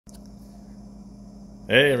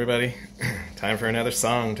Hey everybody, time for another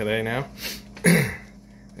song today now.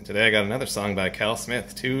 And today I got another song by Cal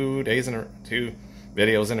Smith. Two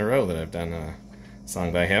videos in a row that I've done a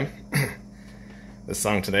song by him. This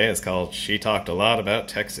song today is called She Talked a Lot About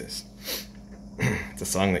Texas. It's a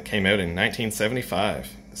song that came out in 1975,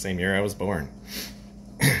 the same year I was born.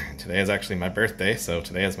 Today is actually my birthday, so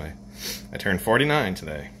today is I turned 49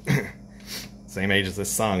 today. Same age as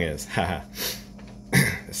this song is, haha.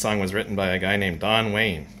 This song was written by a guy named Don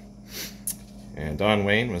Wayne. And Don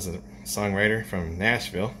Wayne was a songwriter from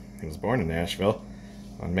Nashville. He was born in Nashville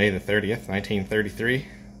on May the 30th, 1933.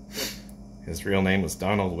 His real name was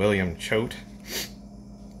Donald William Choate.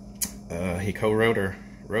 He co-wrote or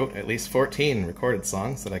wrote at least 14 recorded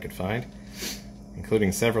songs that I could find,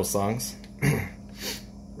 including several songs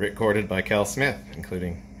recorded by Cal Smith,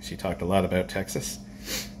 including She Talked a Lot About Texas,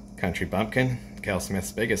 Country Bumpkin, Cal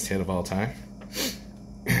Smith's biggest hit of all time,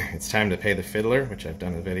 It's Time to Pay the Fiddler, which I've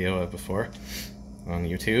done a video of before on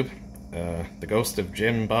YouTube, The Ghost of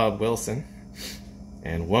Jim Bob Wilson,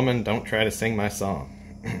 and Woman, Don't Try to Sing My Song.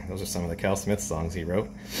 Those are some of the Cal Smith songs he wrote.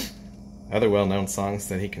 Other well-known songs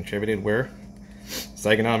that he contributed were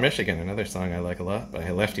Saginaw, Michigan, another song I like a lot, by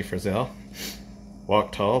Lefty Frizzell,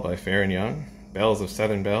 Walk Tall by Fair and Young, Bells of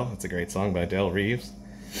Southern Belle, that's a great song by Del Reeves.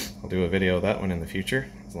 I'll do a video of that one in the future,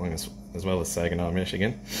 as well as Saginaw,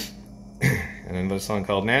 Michigan. And another song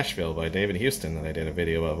called Nashville by David Houston that I did a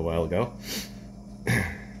video of a while ago.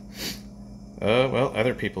 Well,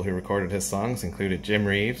 other people who recorded his songs included Jim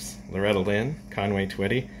Reeves, Loretta Lynn, Conway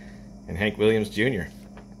Twitty, and Hank Williams Jr.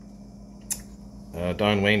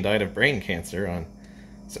 Don Wayne died of brain cancer on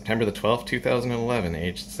September the 12th, 2011,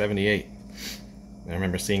 aged 78. I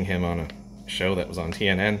remember seeing him on a show that was on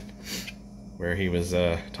TNN, where he was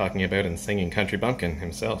talking about and singing Country Bumpkin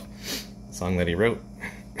himself, a song that he wrote.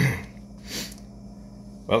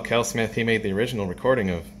 Well, Cal Smith, he made the original recording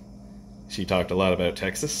of She Talked a Lot About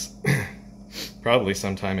Texas, probably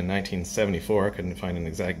sometime in 1974, I couldn't find an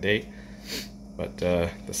exact date, but the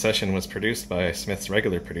session was produced by Smith's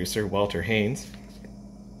regular producer, Walter Haynes.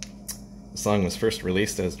 The song was first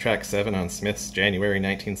released as track 7 on Smith's January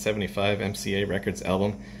 1975 MCA Records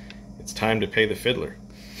album, It's Time to Pay the Fiddler.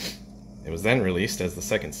 It was then released as the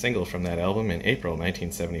second single from that album in April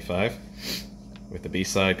 1975, with the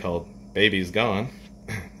B-side called Baby's Gone.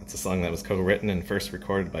 That's a song that was co-written and first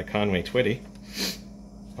recorded by Conway Twitty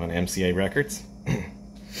on MCA Records.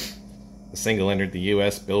 The single entered the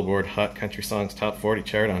U.S. Billboard Hot Country Songs Top 40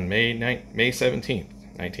 chart on May 17th,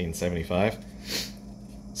 1975.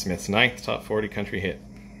 Smith's 9th Top 40 country hit.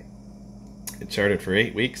 It charted for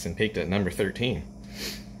 8 weeks and peaked at number 13.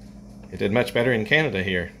 It did much better in Canada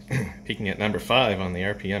here, peaking at number 5 on the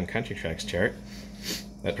RPM Country Tracks chart.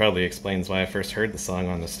 That probably explains why I first heard the song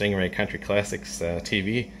on the Stingray Country Classics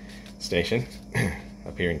TV station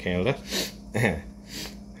up here in Canada.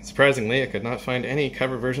 Surprisingly, I could not find any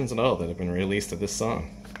cover versions at all that have been released of this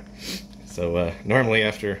song. So normally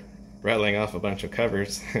after rattling off a bunch of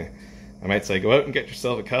covers, I might say go out and get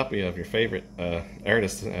yourself a copy of your favorite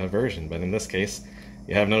artist's version, but in this case,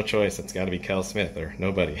 you have no choice. It's got to be Cal Smith or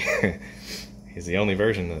nobody. He's the only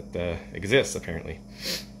version that exists, apparently.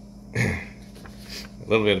 A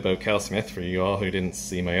little bit about Cal Smith for you all who didn't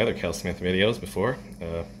see my other Cal Smith videos before.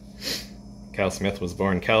 Cal Smith was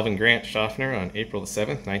born Calvin Grant Schaffner on April the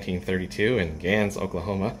 7th, 1932 in Gans,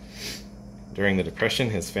 Oklahoma. During the Depression,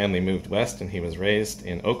 his family moved west and he was raised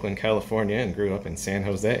in Oakland, California and grew up in San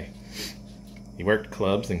Jose. He worked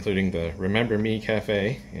clubs including the Remember Me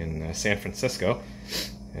Cafe in San Francisco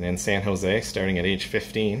and in San Jose starting at age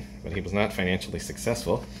 15, but he was not financially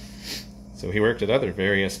successful. So he worked at other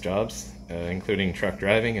various jobs, including truck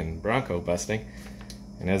driving and bronco busting,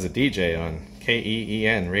 and as a DJ on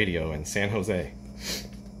KEEN radio in San Jose.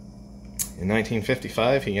 In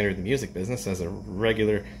 1955, he entered the music business as a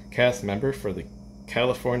regular cast member for the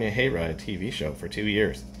California Hayride TV show for 2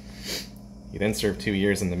 years. He then served 2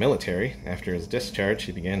 years in the military. After his discharge,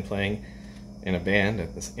 he began playing in a band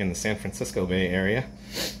in the San Francisco Bay Area.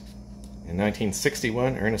 In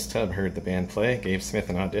 1961, Ernest Tubb heard the band play, gave Smith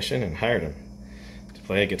an audition, and hired him to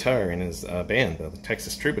play guitar in his band, the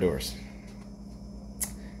Texas Troubadours.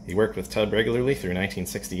 He worked with Tubb regularly through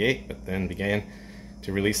 1968, but then began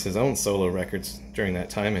to release his own solo records during that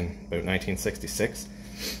time in about 1966.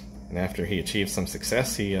 And after he achieved some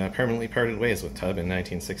success, he permanently parted ways with Tubb in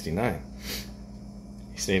 1969.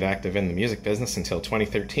 He stayed active in the music business until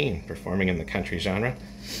 2013, performing in the country genre.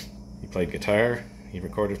 He played guitar. He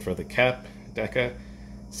recorded for the Cap, Decca,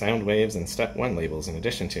 Soundwaves, and Step One labels in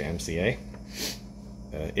addition to MCA.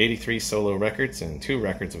 83 solo records and 2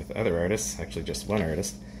 records with other artists, actually just one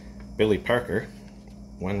artist, Billy Parker.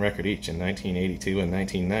 one record each in 1982 and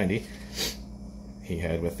 1990. He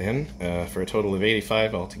had within, for a total of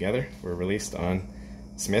 85 altogether, were released on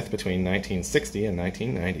Smith between 1960 and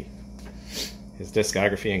 1990. His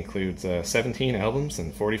discography includes 17 albums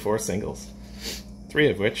and 44 singles, 3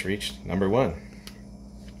 of which reached number 1.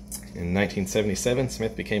 In 1977,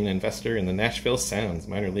 Smith became an investor in the Nashville Sounds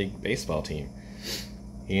minor league baseball team.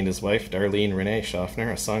 He and his wife, Darlene Renee Schaffner,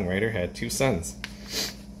 a songwriter, had 2 sons,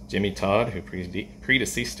 Jimmy Todd, who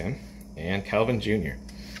predeceased him, and Calvin Jr.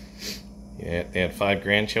 They had 5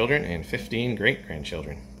 grandchildren and 15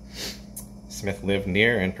 great-grandchildren. Smith lived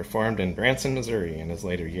near and performed in Branson, Missouri in his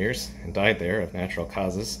later years, and died there of natural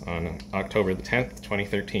causes on October the 10th,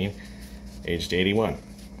 2013, aged 81.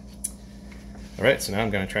 Alright, so now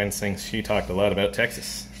I'm going to try and sing She Talked a Lot About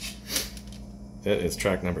Texas. That is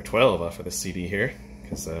track number 12 off of this CD here,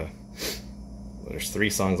 because there's 3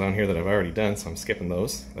 songs on here that I've already done, so I'm skipping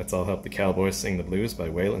those. That's I'll Help the Cowboys Sing the Blues by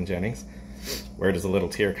Waylon Jennings, Where Does a Little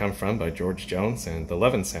Tear Come From by George Jones, and The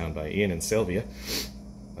Lovin' Sound by Ian and Sylvia.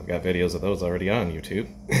 I've got videos of those already on YouTube.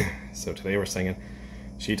 So today we're singing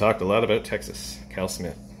She Talked a Lot About Texas, Cal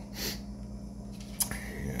Smith.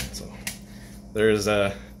 Yeah, so there's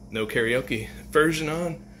no karaoke version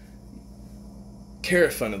on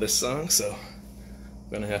Carafun of this song, so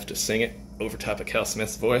I'm gonna have to sing it over top of Cal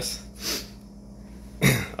Smith's voice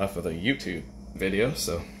off of the YouTube video.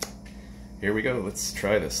 So here we go, let's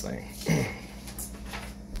try this thing. Need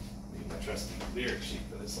my trusty lyric sheet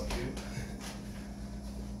for this one too.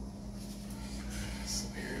 So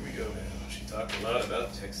here we go now. She talked a lot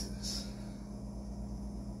about Texas.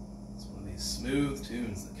 It's one of these smooth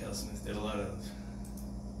tunes that Cal Smith did a lot of.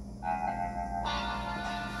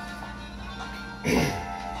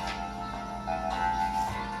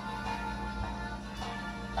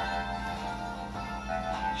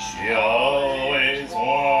 She always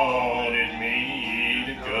wanted me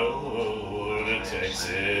to go to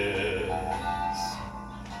Texas,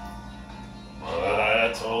 but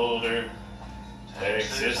I told her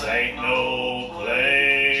Texas ain't no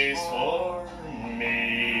place for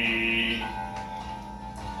me.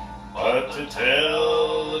 But to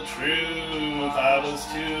tell the truth, I was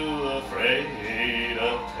too afraid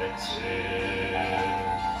of Texas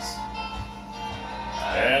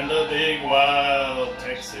and the big wild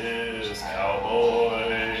Texas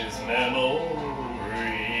cowboy's memory.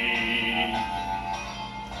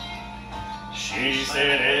 She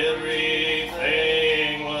said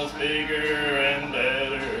everything was bigger and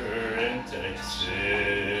better in Texas.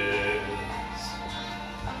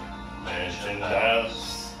 Mentioned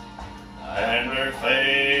Dallas, and her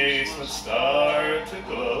face would start to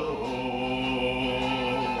glow.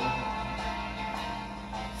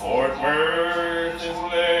 Fort Worth is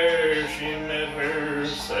where she met her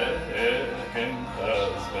second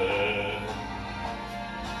husband.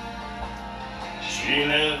 She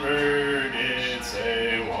never did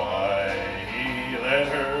say why he let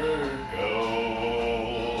her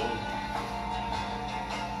go.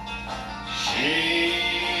 She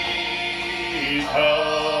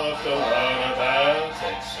talked a lot about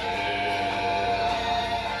Texas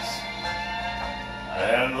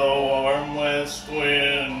and the warm west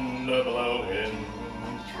wind blowing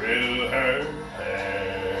through her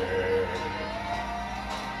hair.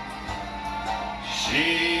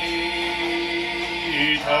 She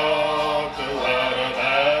talked a lot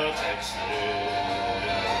about Texas,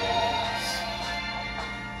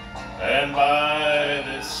 and by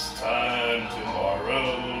this time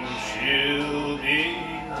tomorrow she'll be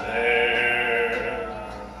there.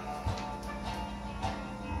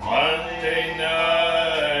 Monday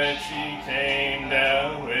night she came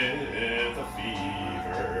down with a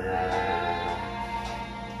fever.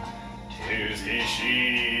 Tuesday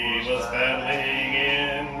she was battling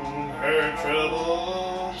in her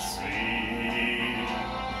troubled sleep.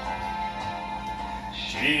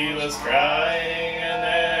 She was crying and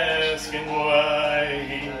asking why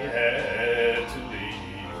he had to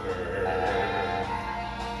leave her.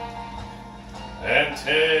 And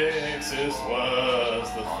Texas was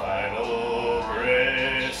the final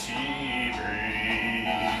breath she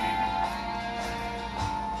breathed.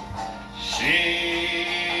 She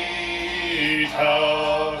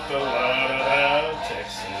talked a lot about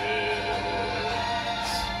Texas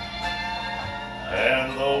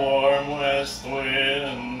and the warm west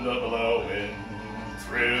wind blowing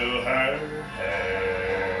through her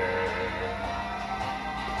hair.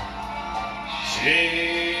 She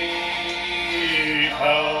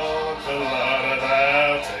talked a lot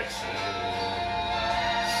about Texas,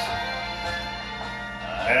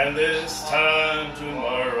 and this time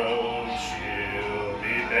tomorrow she'll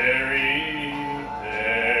be buried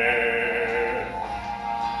there.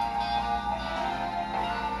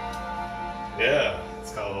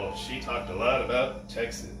 Well, she talked a lot about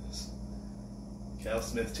Texas. Cal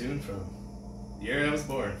Smith tune from the year I was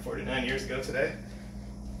born, 49 years ago today,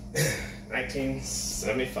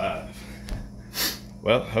 1975.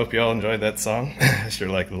 Well, hope you all enjoyed that song. I sure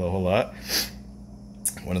liked it a whole lot.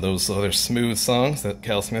 One of those other smooth songs that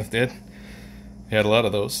Cal Smith did. He had a lot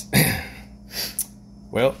of those.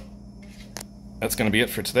 Well, that's going to be it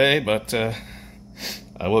for today, but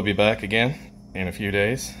I will be back again in a few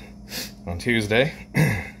days on Tuesday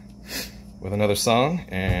with another song,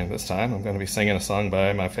 and this time I'm going to be singing a song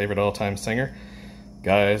by my favorite all-time singer,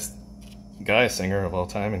 guy singer of all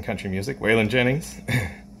time in country music, Waylon Jennings.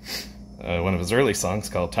 One of his early songs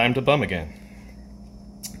called Time to Bum Again.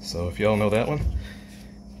 So if you all know that one,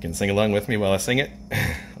 you can sing along with me while I sing it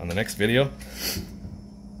on the next video.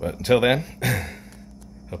 But until then,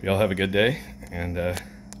 hope you all have a good day, and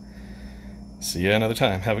see you another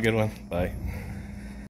time. Have a good one. Bye.